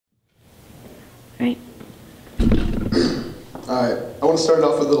Right. Alright, I want to start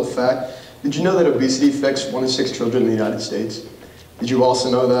off with a little fact. Did you know that obesity affects 1 in 6 children in the United States? Did you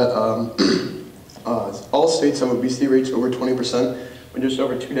also know that all states have obesity rates over 20%, when just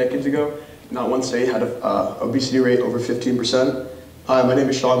over 2 decades ago, not one state had an obesity rate over 15%? Hi, my name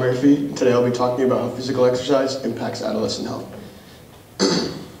is Shawn Murphy, and today I'll be talking about how physical exercise impacts adolescent health.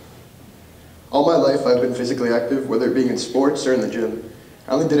 All my life I've been physically active, whether it being in sports or in the gym.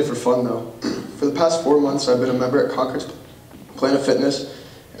 I only did it for fun though. For the past 4 months I've been a member at Concord's Planet Fitness,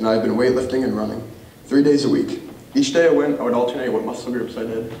 and I've been weightlifting and running 3 days a week. Each day I went, I would alternate what muscle groups I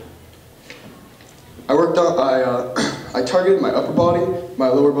did. I worked on, I targeted my upper body, my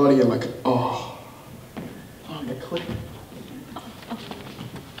lower body, and my, the clip.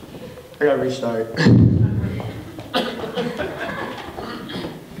 I gotta restart. God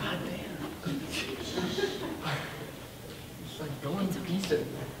damn. It's like going decent.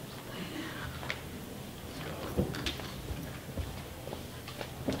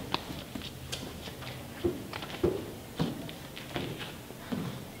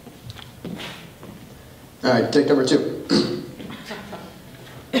 Alright, take number 2.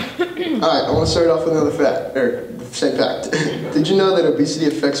 Alright, I want to start off with another fact, or the same fact. Did you know that obesity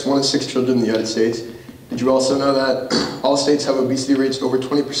affects 1 in 6 children in the United States? Did you also know that all states have obesity rates over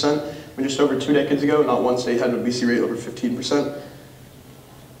 20%, when just over 2 decades ago, not one state had an obesity rate over 15%?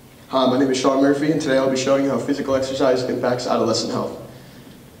 Hi, my name is Shawn Murphy, and today I'll be showing you how physical exercise impacts adolescent health.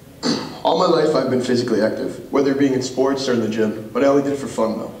 All my life I've been physically active, whether being in sports or in the gym, but I only did it for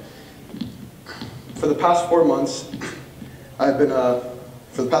fun though. For the past 4 months, I've been a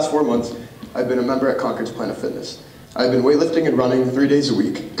member at Concord's Planet Fitness. I've been weightlifting and running 3 days a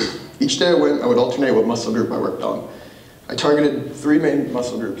week. Each day I went, I would alternate what muscle group I worked on. I targeted 3 main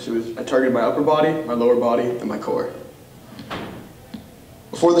muscle groups. I targeted my upper body, my lower body, and my core.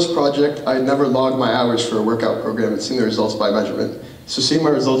 Before this project, I had never logged my hours for a workout program and seen the results by measurement, so seeing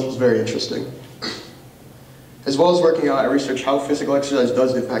my results was very interesting. As well as working out, I researched how physical exercise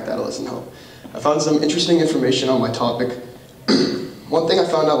does impact adolescent health. I found some interesting information on my topic. One thing I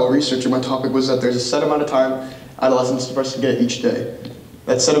found out while researching my topic was that there's a set amount of time adolescents are supposed to get each day.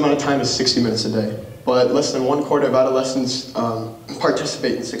 That set amount of time is 60 minutes a day, but less than 1/4 of adolescents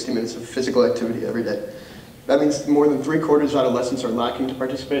participate in 60 minutes of physical activity every day. That means more than 3/4 of adolescents are lacking to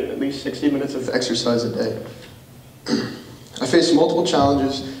participate in at least 60 minutes of exercise a day. I faced multiple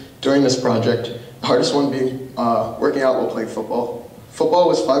challenges during this project, the hardest one being working out while playing football. Football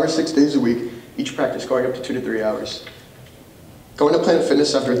was 5 or 6 days a week, each practice going up to 2 to 3 hours. Going to Planet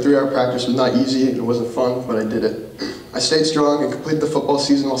Fitness after a 3-hour practice was not easy and it wasn't fun, but I did it. I stayed strong and completed the football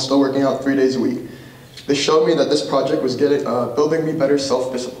season while still working out 3 days a week. This showed me that this project was building me better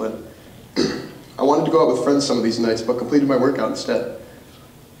self-discipline. I wanted to go out with friends some of these nights, but completed my workout instead.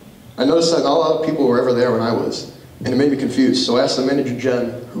 I noticed that not a lot of people were ever there when I was, and it made me confused, so I asked the manager,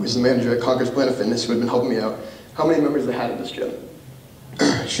 Jen, who was the manager at Concord's Planet Fitness, who had been helping me out, how many members they had at this gym.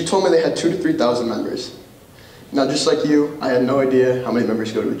 She told me they had 2,000 to 3,000 members. Now, just like you, I had no idea how many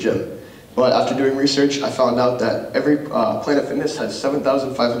members go to a gym. But after doing research, I found out that every Planet Fitness has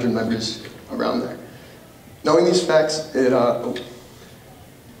 7,500 members around there. Knowing these facts,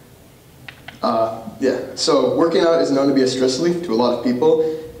 so working out is known to be a stress relief to a lot of people,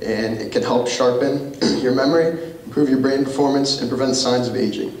 and it can help sharpen your memory, improve your brain performance, and prevent signs of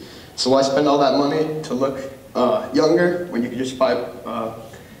aging. So why spend all that money to look younger when you could just buy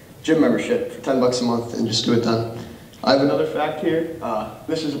gym membership for 10 bucks a month and just do it then? I have another fact here.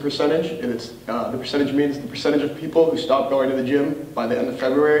 This is a percentage, and the percentage means the percentage of people who stop going to the gym by the end of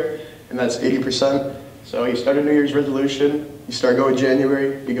February, and that's 80%. So you start a New Year's resolution, you start going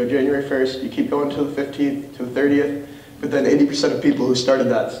January, you go January 1st, you keep going to the 15th, to the 30th, but then 80% of people who started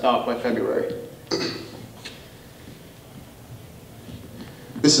that stop by February.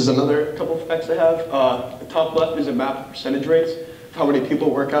 This is another couple of facts I have. The top left is a map of percentage rates, how many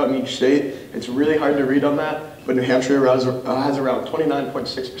people work out in each state. It's really hard to read on that, but New Hampshire has around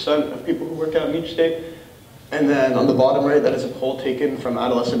 29.6% of people who work out in each state. And then on the bottom right, that is a poll taken from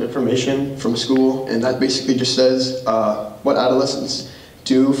adolescent information from school, and that basically just says what adolescents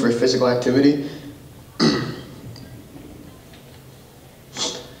do for physical activity.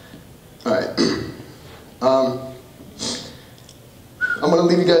 Alright. I'm going to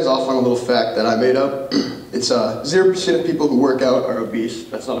leave you guys off on a little fact that I made up. It's 0% of people who work out are obese.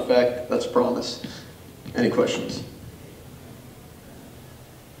 That's not a fact, that's a promise. Any questions?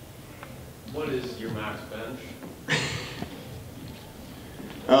 What is your max bench?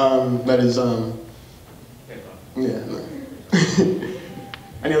 That is, yeah.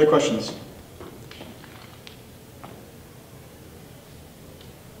 Any other questions?